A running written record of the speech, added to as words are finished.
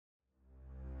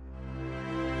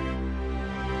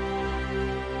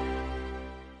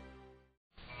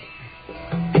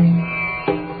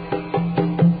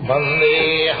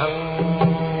Vandeham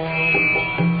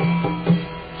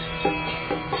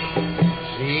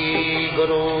Sri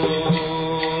Guru.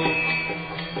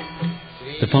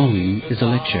 The following is a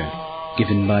lecture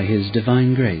given by His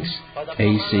Divine Grace,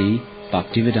 A.C.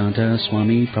 Bhaktivedanta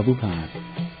Swami Prabhupada,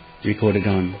 recorded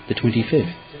on the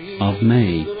 25th of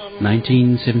May,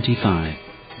 1975,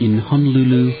 in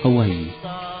Honolulu, Hawaii.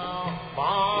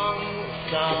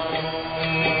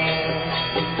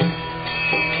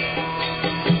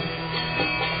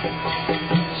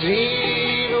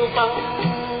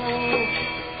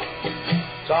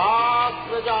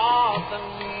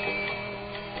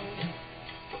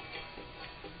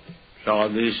 So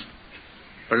this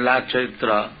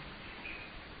Prabhupada'sLecture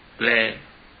play,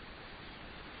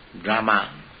 drama,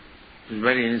 is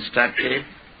very instructive,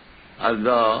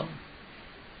 although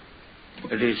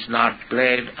it is not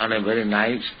played on a very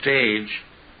nice stage,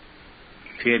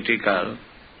 theatrical,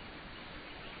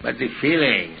 but the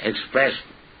feeling expressed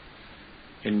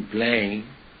in playing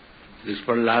this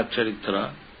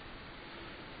Prabhupada'sLecture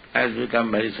has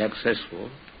become very successful.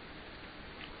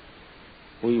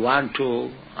 We want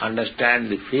to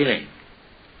understand the feeling.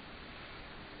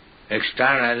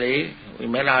 Externally, we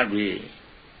may not be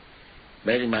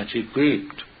very much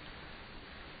equipped.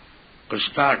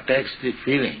 Krishna takes the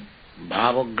feeling,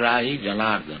 bhavagrahi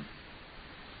janardhan.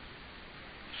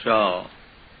 So,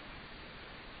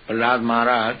 Prahlad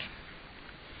Maharaj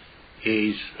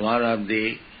is one of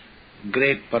the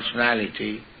great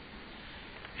personality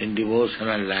in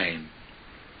devotional line.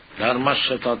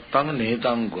 Dharmasya tattam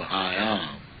nihitam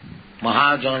guhayam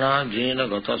mahajana jena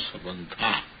gata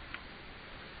sabantha.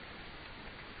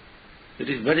 It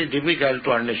is very difficult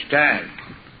to understand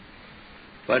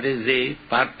what is the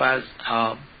purpose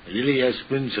of religious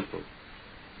principle.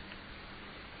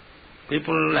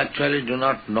 People actually do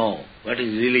not know what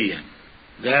is religion.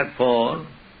 Therefore,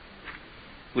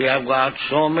 we have got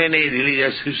so many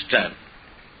religious systems,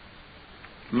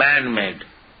 man-made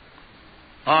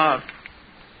or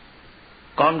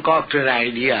concocted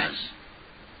ideas.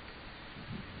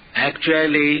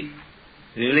 Actually,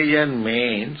 religion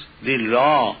means the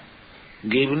law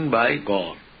given by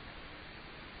God.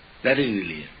 That is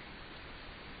religion.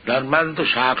 Dharmantu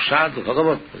sakshat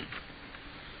bhagavat.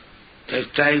 Just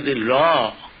like the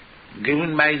law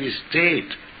given by the state,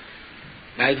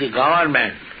 by the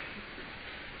government,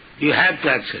 you have to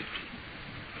accept.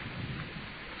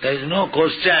 There is no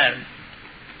question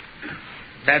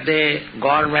that the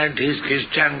government is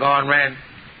Christian government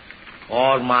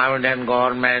or Mohammedan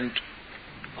government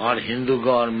or Hindu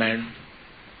government.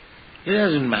 It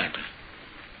doesn't matter.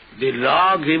 The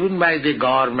law given by the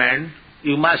government,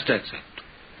 you must accept.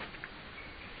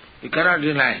 You cannot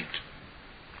deny it.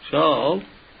 So,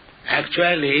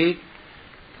 actually,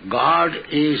 God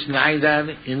is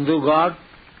neither Hindu God,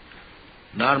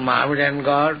 nor Mohammedan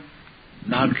God,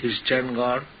 nor Christian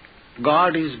God.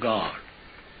 God is God.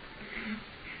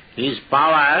 His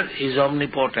power is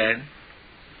omnipotent.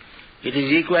 It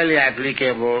is equally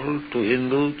applicable to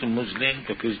Hindu, to Muslim,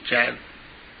 to Christian,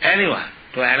 anyone,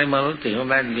 to animal, to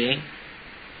human being.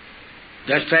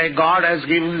 Just like God has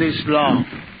given this law,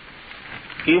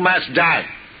 you must die.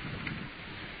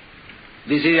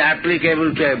 This is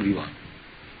applicable to everyone.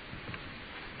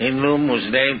 Hindu,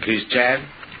 Muslim, Christian,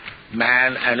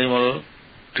 man, animal,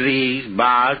 trees,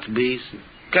 birds, beasts,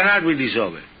 cannot be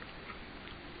disobeyed.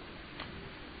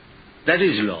 That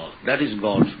is law. That is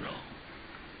God's law.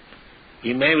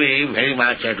 He may be very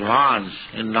much advanced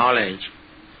in knowledge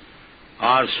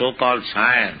or so-called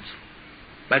science,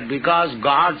 but because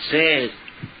God says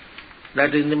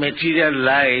that in the material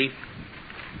life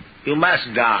you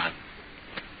must die,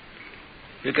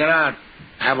 you cannot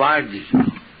avoid this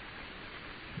law.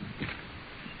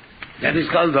 That is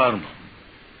called dharma.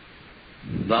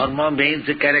 Dharma means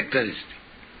a characteristic.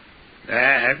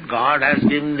 That God has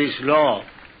given this law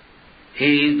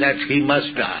is that he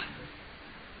must die.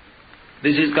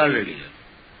 This is called religion.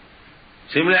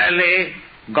 Similarly,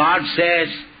 God says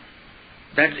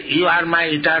that you are my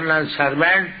eternal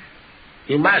servant,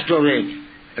 you must obey me.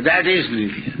 That is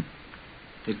religion.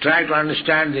 You try to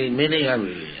understand the meaning of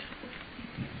religion.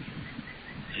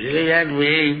 Religion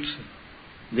means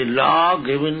the law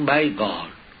given by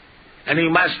God, and you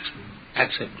must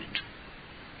accept it.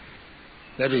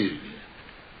 That is religion.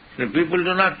 The people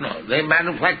do not know. They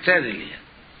manufacture religion.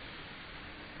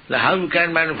 So how you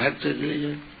can manufacture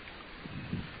religion?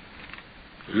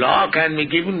 Law can be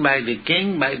given by the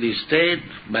king, by the state,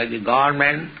 by the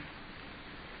government.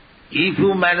 If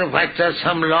you manufacture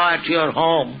some law at your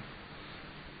home,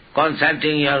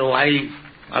 consulting your wife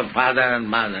or father and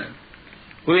mother,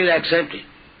 who will accept it?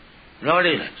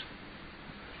 Nobody will.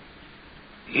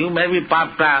 You may be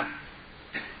puffed up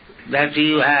that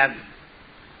you have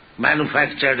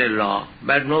manufactured a law,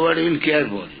 but nobody will care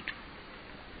for it.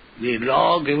 The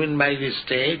law given by the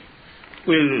state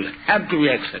will have to be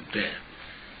accepted.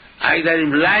 Either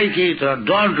you like it or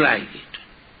don't like it.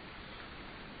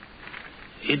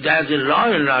 The law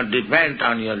will not depend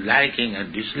on your liking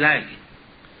and disliking.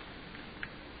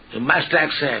 You must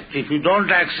accept. If you don't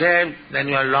accept, then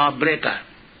you are a lawbreaker.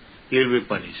 You will be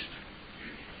punished.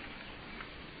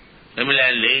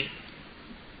 Similarly,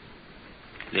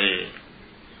 the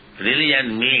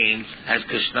religion means, as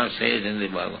Krishna says in the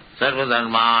Bhagavad, Sarva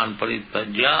dharman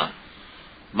parityajya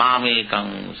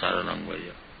mamekam saranam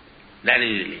vraja. That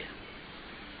is religion.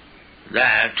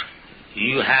 That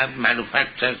you have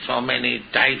manufactured so many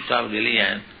types of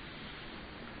religion,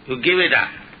 you give it up.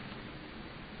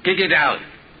 Take it out.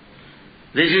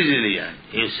 This is religion.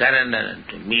 You surrender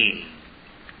unto me.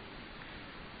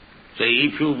 So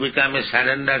if you become a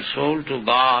surrendered soul to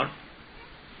God,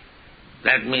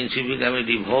 that means you become a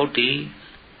devotee,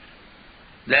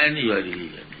 then you are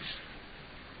religious.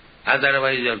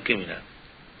 Otherwise you are criminal.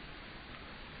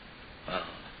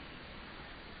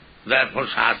 Therefore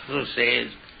Shastra says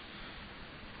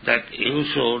that you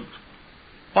should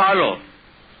follow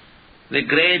the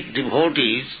great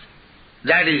devotees.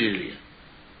 That is religion.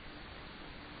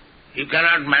 You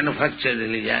cannot manufacture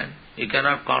religion. You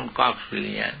cannot concoct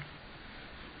religion.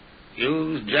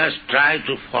 You just try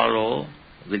to follow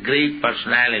the great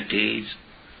personalities,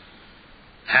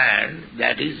 and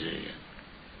that is religion.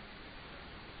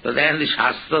 So then the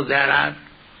Shastra, there are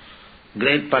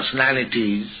great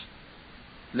personalities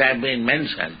that have been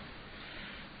mentioned,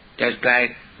 just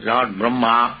like Lord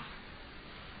Brahma,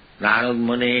 Narad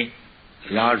Muni,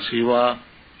 Lord Shiva,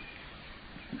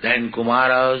 then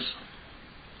Kumaras,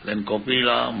 then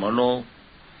Kapila, Manu,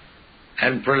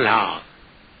 and Prahlad.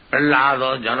 Prahlad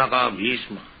or Janaka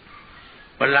Bhishma.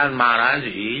 Prahlad Maharaj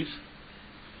is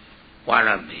one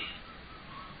of the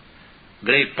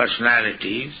great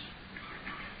personalities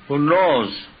who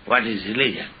knows what is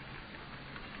religion.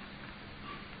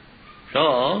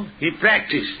 So he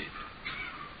practiced it.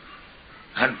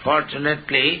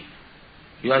 Unfortunately,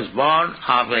 he was born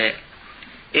of a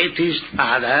atheist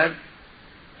father,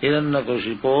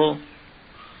 Hiranyakashipu,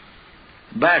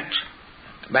 but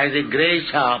by the grace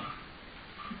of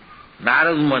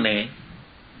Narad Muni,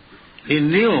 he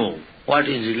knew what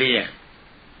is religion.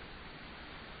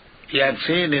 He had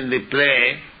seen in the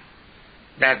play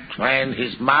that when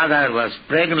his mother was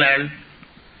pregnant,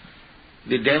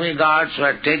 the demigods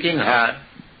were taking her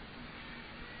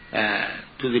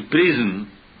to the prison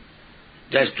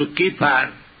just to keep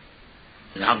her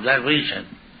in observation.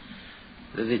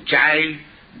 That the child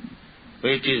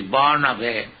which is born of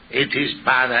a atheist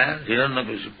father,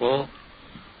 Hiranyakashipu,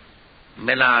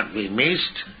 may not be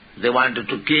missed. They wanted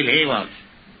to kill him also.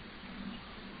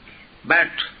 But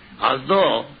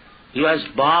although he was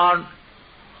born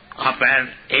of an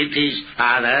atheist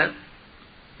father,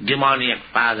 demoniac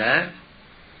father,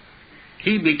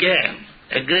 he became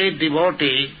a great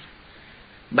devotee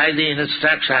by the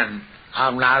instruction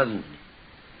of Narad Muni.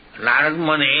 Narad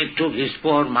Muni took his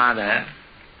poor mother.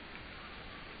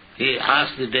 He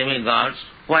asked the demigods,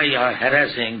 why you are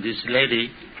harassing this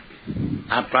lady?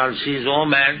 After all, she is a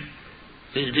woman,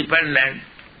 she is dependent.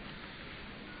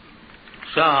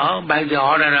 So, by the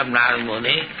order of Narad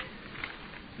Muni,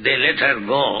 they let her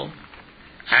go,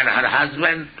 and her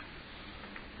husband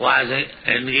was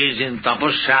engaged in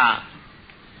tapasya,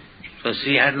 so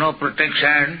she had no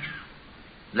protection.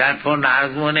 Therefore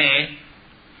Narad Muni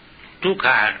took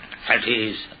her at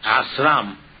his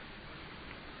ashram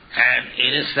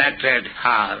and instructed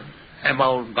her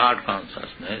about God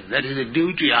consciousness. That is the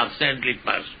duty of saintly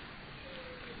person.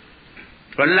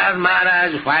 Prahlad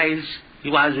Maharaj, while he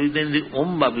was within the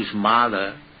womb of his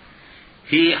mother,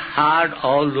 he heard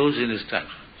all those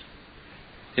instructions.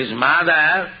 His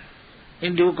mother,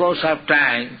 in due course of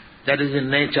time, that is the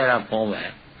nature of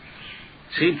woman,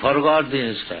 she forgot the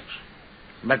instruction.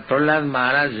 But Prahlad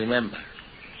Maharaj remembered.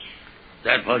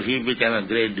 Therefore he became a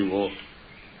great devotee.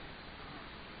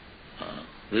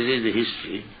 This is the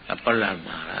history of Prahlad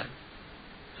Maharaj.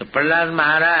 So Prahlad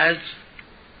Maharaj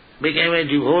became a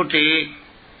devotee,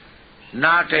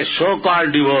 not a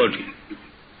so-called devotee,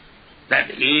 that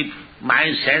if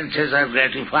my senses are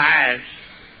gratified,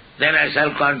 then I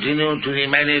shall continue to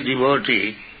remain a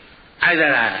devotee,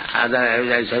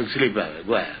 otherwise I shall slip away,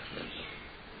 go ahead.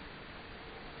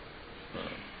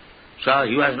 So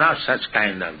he was not such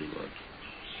kind of devotee.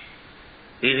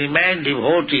 He remained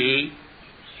devotee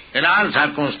in all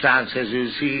circumstances. You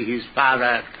see, his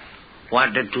father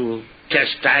wanted to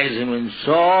chastise him in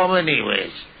so many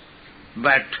ways.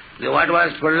 But what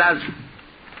was Prahlad's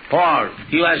fault?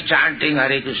 He was chanting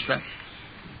Hare Krishna.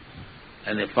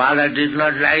 And the father did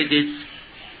not like it.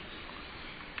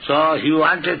 So he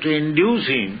wanted to induce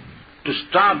him to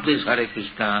stop this Hare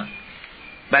Krishna,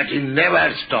 but he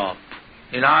never stopped.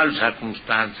 In all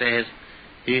circumstances,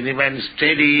 he remained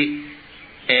steady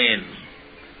in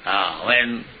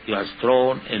when he was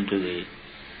thrown into the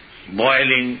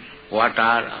boiling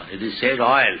water. It is said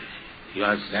oil. He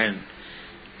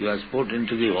was put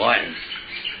into the oil.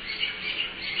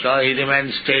 So he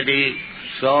remained steady.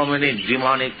 So many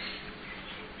demonic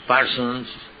persons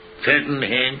threatened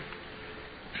him.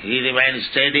 He remained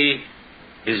steady.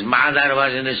 His mother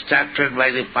was instructed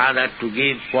by the father to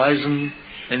give poison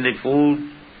in the food.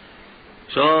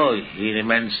 So he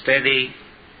remained steady.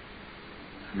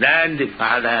 Then the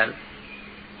father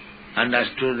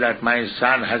understood that my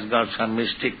son has got some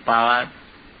mystic power.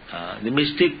 The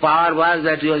mystic power was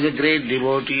that he was a great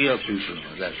devotee of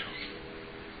Krishna. That's all.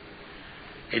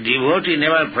 A devotee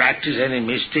never practiced any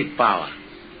mystic power.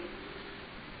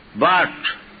 But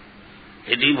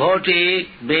a devotee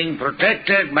being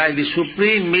protected by the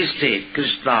supreme mystic,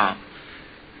 Krishna,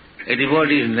 a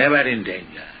devotee is never in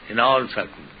danger, in all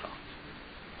circumstances.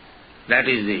 That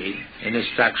is the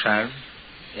instruction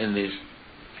in this.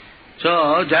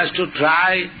 So, just to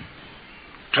try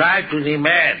to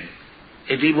remain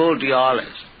a devotee always,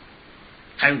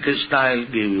 and Krishna will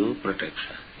give you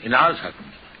protection in all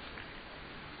circumstances.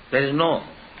 There is no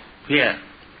fear.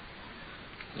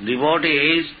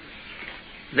 Devotees,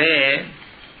 they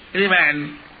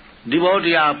remain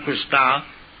devotee of Krishna,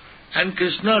 and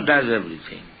Krishna does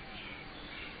everything.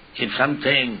 If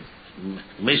something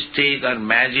mystic or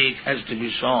magic has to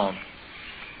be shown,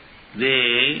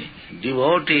 the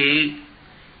devotee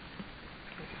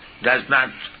does not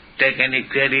take any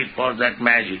credit for that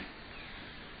magic,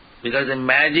 because the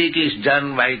magic is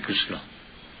done by Krishna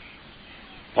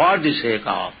for the sake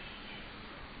of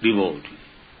devotee.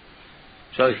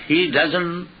 So he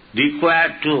doesn't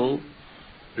require to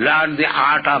learn the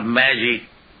art of magic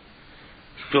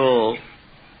to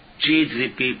cheat the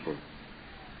people.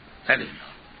 That is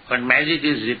all. When magic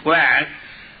is required,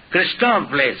 Krishna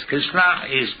plays. Krishna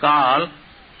is called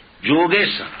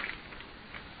Yogeshwara.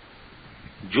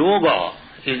 Yoga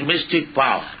is mystic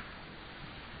power.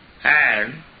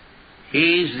 And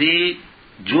he is the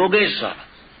Yogeshwara,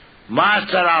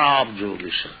 master of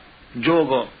Yogeshwara.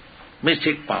 Yoga,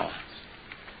 mystic power.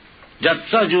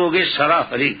 Jatta Yogeshwara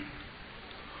Hari.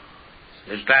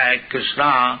 It's like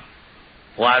Krishna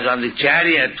was on the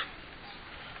chariot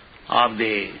of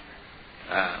the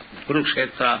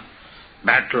Kurukshetra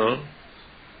battle.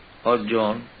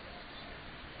 Arjuna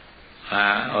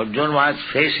was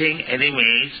facing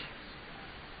enemies,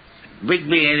 big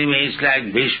enemies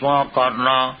like Bhishma,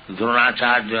 Karna,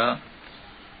 Dronacharya,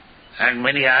 and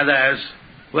many others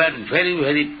were very,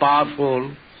 very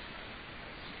powerful.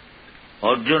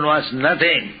 Arjuna was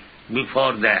nothing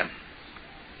before them.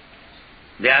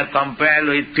 They are compared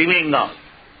with Timingal.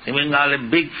 Timingal, a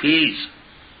big fish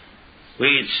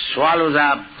which swallows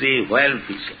up the whale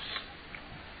fishes.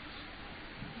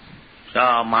 So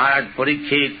Maharaj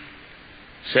Parikshit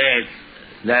said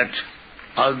that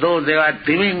although they were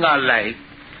Timingal-like,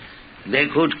 they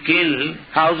could kill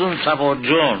thousands of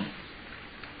Arjuna,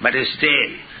 but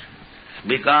still,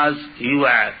 because you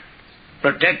were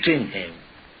protecting him,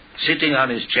 sitting on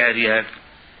his chariot,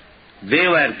 they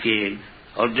were killed,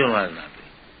 Arjuna was not.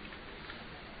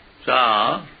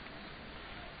 So,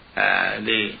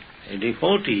 the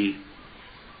devotee,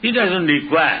 he doesn't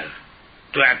require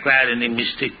to acquire any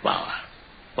mystic power.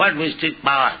 What mystic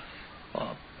power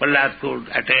Prahlad could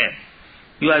attain?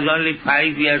 He was only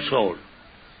 5 years old.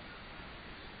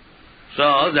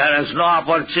 So there is no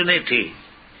opportunity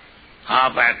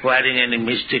of acquiring any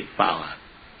mystic power.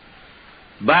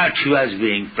 But he was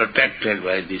being protected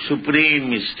by the supreme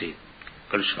mystic,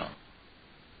 Krishna.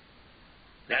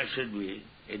 That should be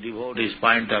a devotee's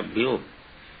point of view.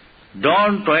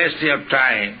 Don't waste your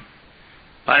time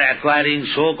for acquiring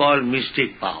so-called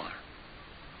mystic power.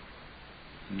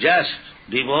 Just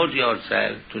devote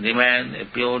yourself to remain a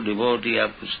pure devotee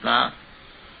of Krishna,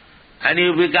 and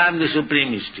you become the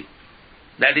supreme mystic.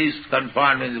 That is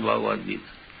confirmed in the Bhagavad Gita.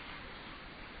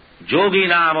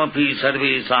 Yoginam api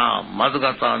sarvesam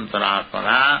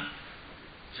madgatantaratvana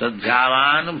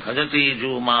sadhyavan bhajati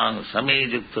jumang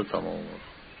samejukta tamo.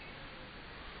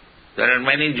 There are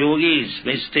many yogis,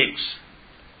 mystics,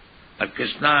 but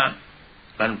Krishna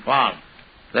confirmed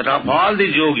that of all the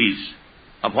yogis,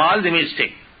 of all the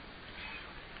mystics,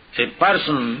 a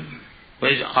person who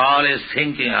is always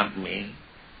thinking of me,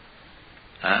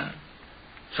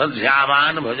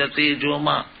 sadhyavan bhajati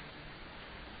juma,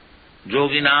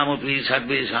 Yoginam api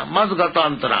sarvesam madgata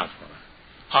antarasmana.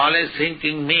 Always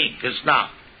thinking me, Krishna,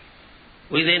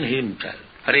 within himself.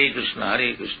 Hare Krishna,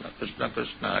 Krishna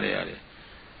Krishna, Hare Hare,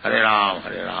 Hare Ram,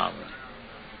 Hare Ram.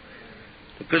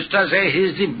 Krishna says he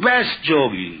is the best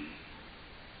yogi.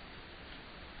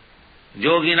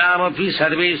 Yoginam api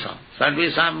sarvesam.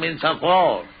 Sarvesam means of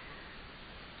all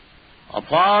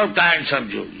kinds of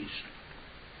yogis.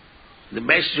 The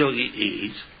best yogi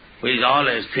is who is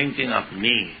always thinking of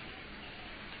me.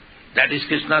 That is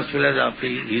Krishna's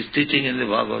philosophy. He is teaching in the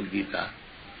Bhagavad Gita.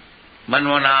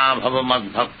 Manvana bhava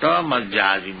mad bhakta mad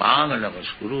jaji mang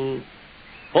namaskuru.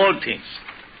 4 things.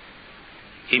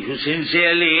 If you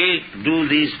sincerely do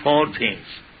these 4 things,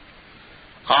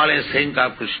 always think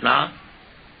of Krishna,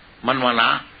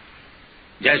 manvana,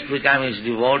 just become his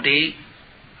devotee,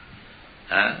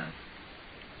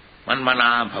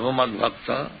 manvana bhava mad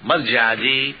bhakta mad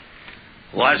jaji,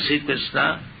 worship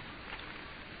Krishna,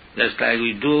 just like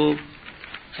we do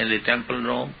in the temple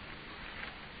room.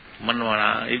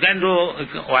 Manvana, you can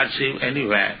worship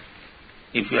anywhere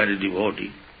if you are a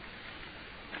devotee.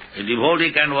 A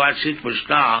devotee can worship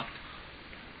Krishna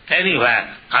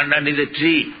anywhere, underneath a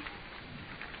tree.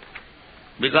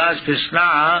 Because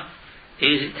Krishna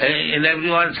is in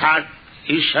everyone's heart,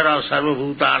 Ishara sarva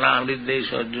bhutanam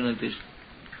riddesha arjunatis.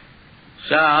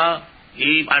 So,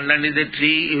 if underneath the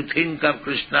tree you think of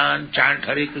Krishna and chant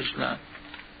Hare Krishna,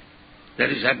 that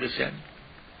is sufficient.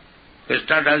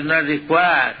 Krishna does not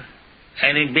require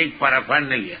any big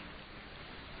paraphernalia.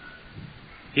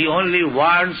 He only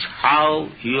wants how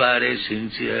you are a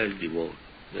sincere devotee.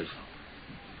 That's all.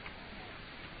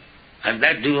 And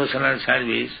that devotional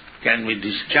service can be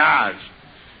discharged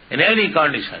in any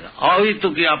condition.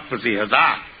 Avitukya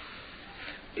pratihata.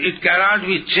 It cannot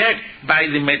be checked by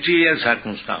the material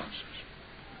circumstances.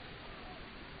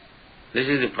 This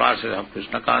is the process of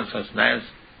Krishna consciousness.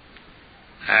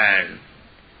 And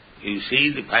you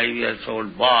see the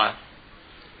 5-year-old boy,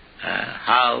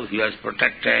 how he was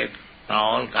protected from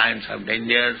all kinds of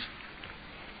dangers,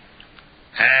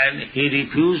 and he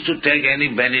refused to take any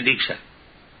benediction.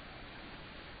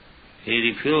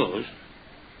 He refused.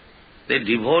 The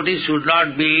devotee should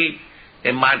not be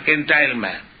a mercantile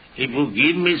man. If you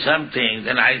give me something,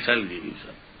 then I shall give you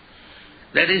something.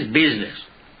 That is business.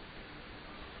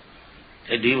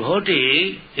 A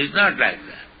devotee is not like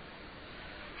that.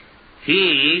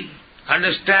 He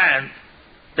understands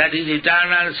that he is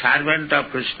eternal servant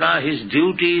of Krishna. His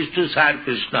duty is to serve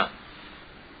Krishna.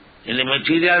 In the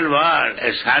material world,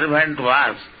 a servant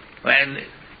works when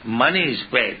money is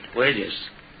paid, wages.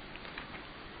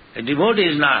 A devotee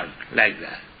is not like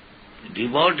that. A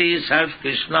devotee serves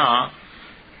Krishna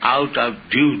out of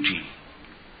duty.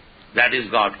 That is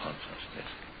God consciousness,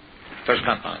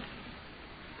 Krishna consciousness.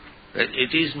 That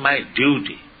it is my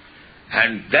duty.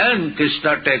 And then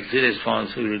Krishna takes the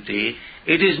responsibility.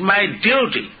 It is my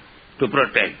duty to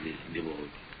protect the devotee.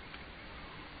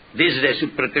 This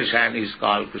reciprocation is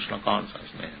called Krishna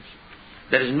consciousness.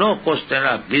 There is no question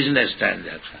of business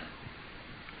transaction.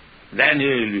 Then you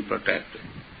will be protected.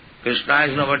 Krishna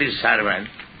is nobody's servant,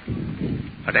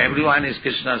 but everyone is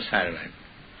Krishna's servant.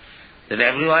 That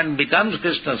everyone becomes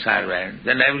Krishna's servant,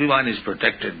 then everyone is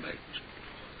protected by it.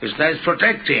 Krishna is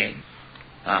protecting.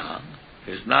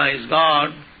 Krishna is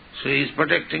God, so he is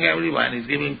protecting everyone, he is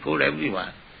giving food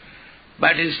everyone.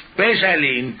 But he is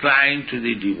specially inclined to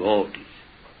the devotees.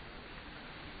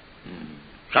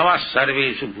 Samas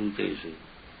sarveshu bhuteshu,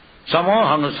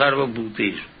 samoham sarva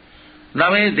bhuteshu,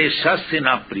 name deshasya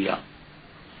na priya.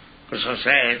 Krishna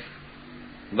says,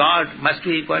 God must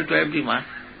be equal to everyone.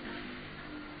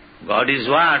 God is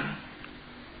one.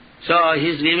 So he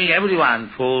is giving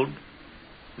everyone food.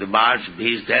 The birds,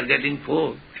 beasts, they are getting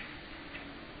food.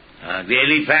 The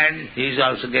elephant, he is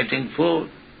also getting food.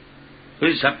 Who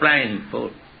is supplying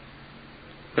food?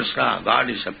 Krishna, God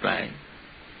is supplying.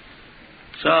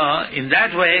 So, in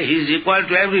that way, he is equal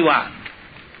to everyone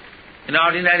in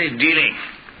ordinary dealing.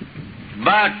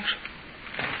 But,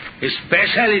 he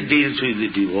specially deals with the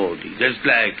devotee, just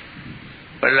like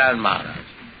Prahlad Maharaj.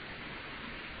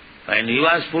 When he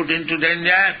was put into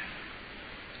danger,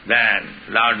 then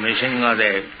Lord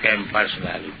Nrsimhadev came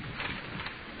personally.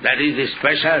 That is the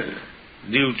special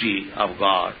duty of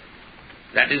God.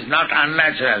 That is not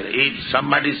unnatural. If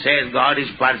somebody says God is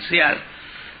partial,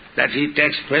 that he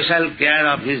takes special care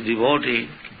of his devotee,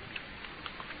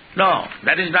 no,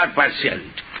 that is not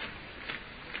partiality.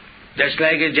 Just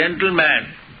like a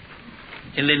gentleman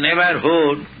in the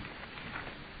neighborhood,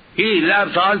 he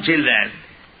loves all children,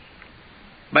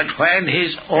 but when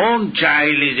his own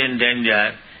child is in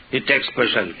danger, he takes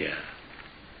special care.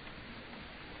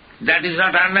 That is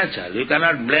not unnatural. You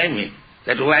cannot blame him.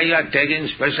 that why you are taking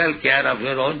special care of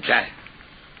your own child.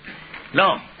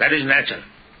 No, that is natural.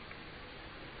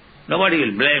 Nobody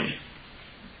will blame you.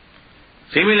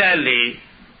 Similarly,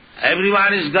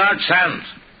 everyone is God's son,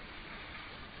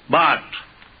 but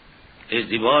his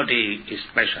devotee is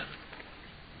special.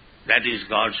 That is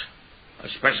God's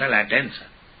special attention.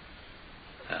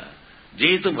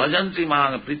 Jetu bhajanti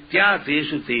mang pritya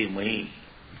teshu te mai.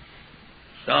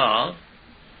 So,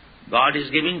 God is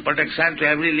giving protection to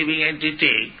every living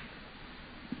entity,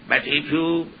 but if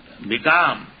you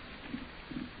become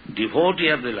devotee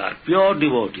of the Lord, pure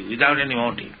devotee, without any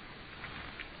motive,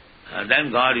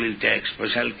 then God will take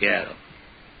special care of.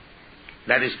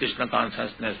 That is Krishna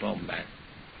consciousness movement.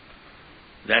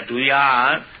 That we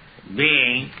are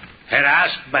being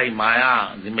harassed by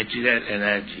Maya, the material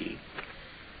energy,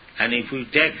 and if we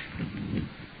take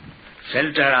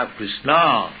shelter of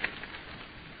Krishna,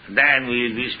 then we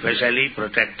will be specially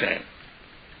protected.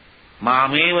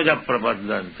 Mameva ja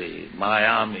prapadante,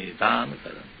 mayam etam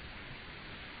karam.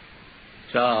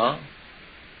 So,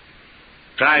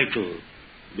 try to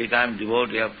become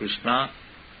devotee of Krishna.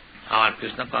 Our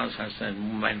Krishna consciousness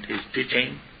movement is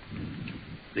teaching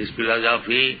this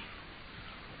philosophy.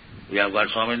 We have got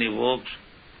so many books.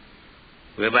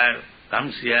 Whoever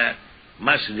comes here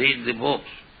must read the books.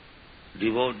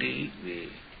 Devotee, the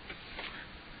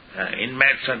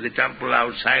inmates of the temple,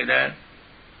 outsider,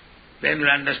 then you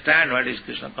understand what is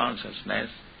Krishna consciousness.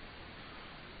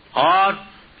 Or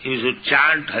you should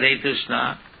chant Hare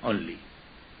Krishna only.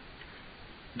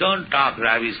 Don't talk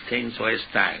rubbish things,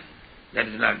 waste time. That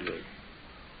is not good.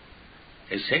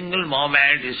 A single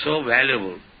moment is so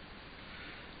valuable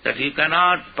that you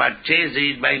cannot purchase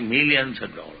it by millions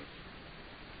of dollars.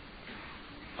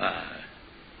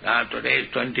 Now today is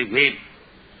 25th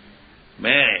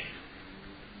May,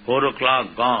 4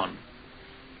 o'clock gone.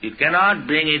 You cannot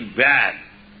bring it back.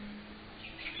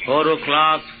 4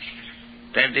 o'clock,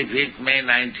 25th May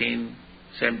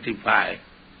 1975.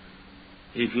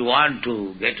 If you want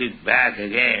to get it back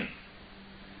again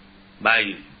by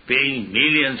paying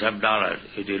millions of dollars,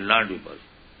 it will not be possible.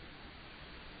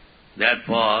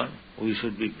 Therefore, we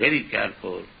should be very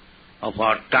careful of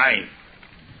our time.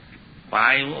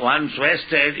 Time once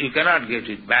wasted, you cannot get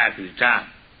it back return.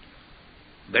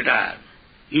 Better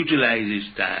utilize this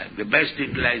time. The best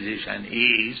utilization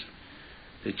is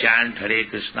to chant Hare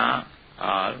Krishna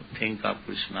or think of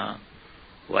Krishna,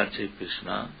 worship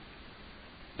Krishna.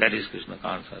 That is Krishna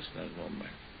consciousness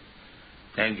movement.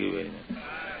 Thank you very much.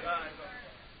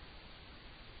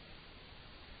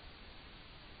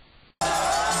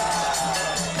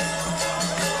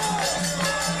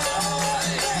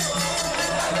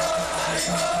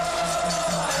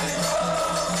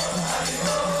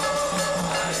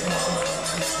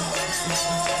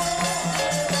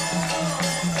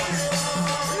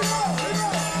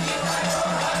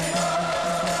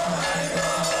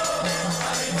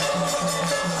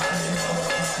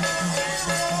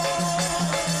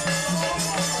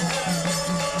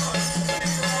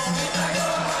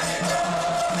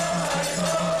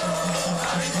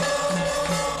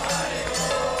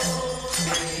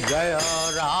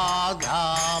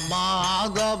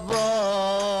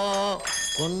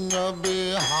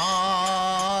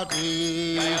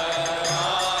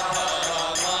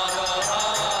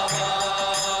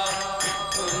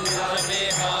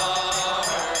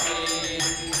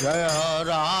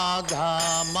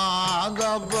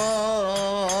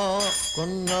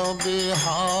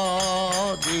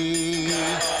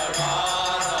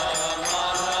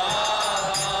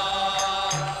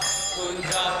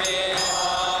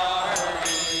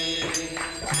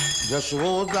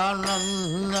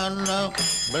 Yashodanandana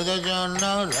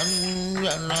Brajajana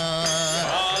Ranjana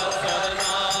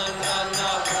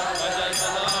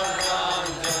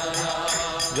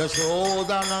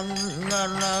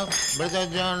Yashodanandana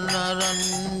Brajajana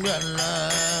Ranjana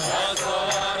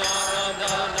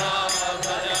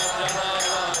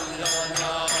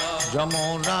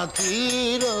Jamuna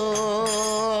Tira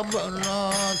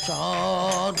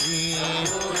Banachari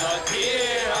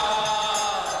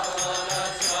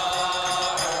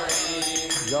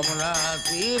Jamuna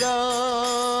Tira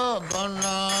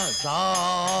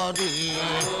Banachari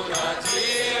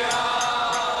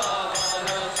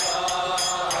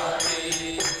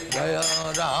Jaya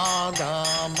Radha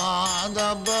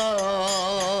Madhava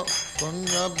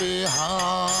Kunja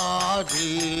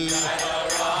Bihari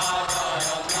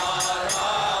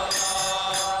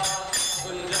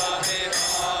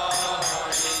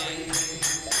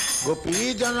Gopi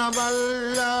Jana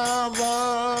Vallabha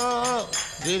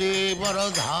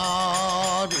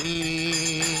Girivaradhari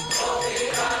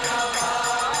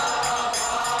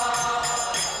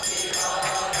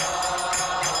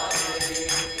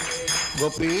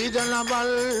गोपी जन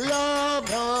वल्लभ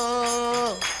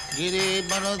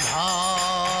गिरिवरधारी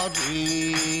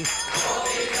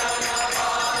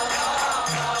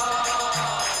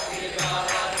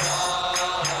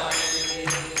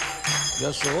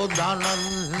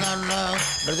यशोदानंदन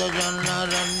ब्रजजन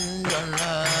रंजन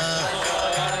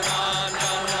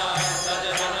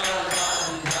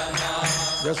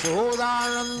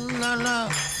यशोदानंदन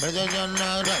ब्रजजन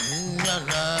रंजन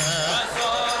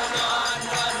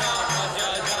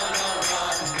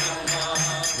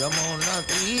यमुना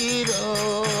तीर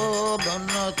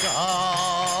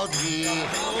बनचारी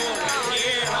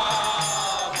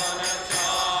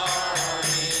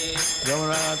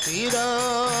यमुना तीर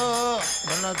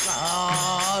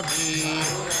बनचारी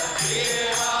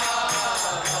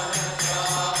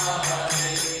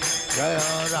जय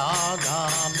राधा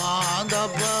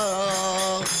माधव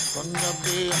कुंज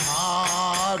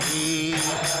बिहारी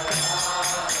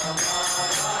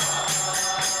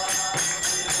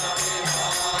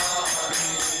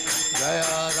जय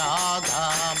राधा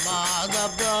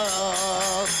माधव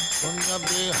कुंज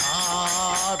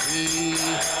बिहारी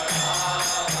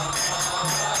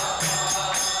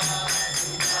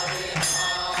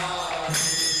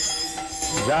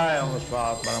जय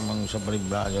परमहंस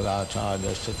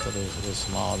परिव्राजकाचार्य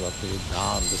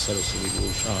सिद्धांत सरस्वती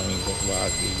गोस्वामी भगवान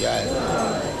की जय।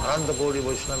 अनंत कोटि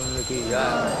वैष्णव की जय।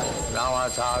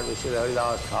 रामाचार्य श्री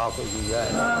हरिदास ठाकुर की जय।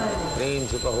 प्रेम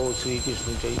से कहो श्री कृष्ण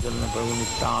चैतन्य प्रभु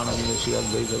नित्यानंद श्री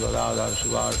अद्वैत गदाधर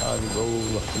शिवाचार्य गौर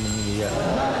भक्तवृंद की जय।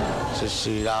 श्री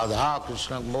श्री राधा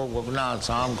कृष्ण मोह गोपनाथ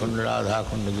श्याम कुंड राधा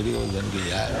कुंड गिरिवर्धन की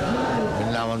जय।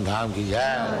 वृंदावन धाम की जय।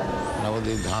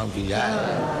 नवद्वीप धाम की जय।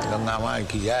 गंगा माई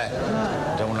की जय।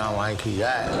 जमुना माई की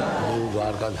जय। गुरु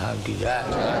द्वारका धाम की जय।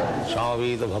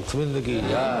 स्वामी तो भक्तविंद की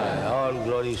जय। ऑल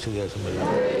ग्लोरी टू देयर समझ,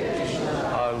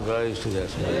 ऑल ग्लोरी टू देयर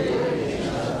समझ।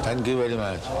 Thank you very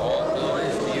much.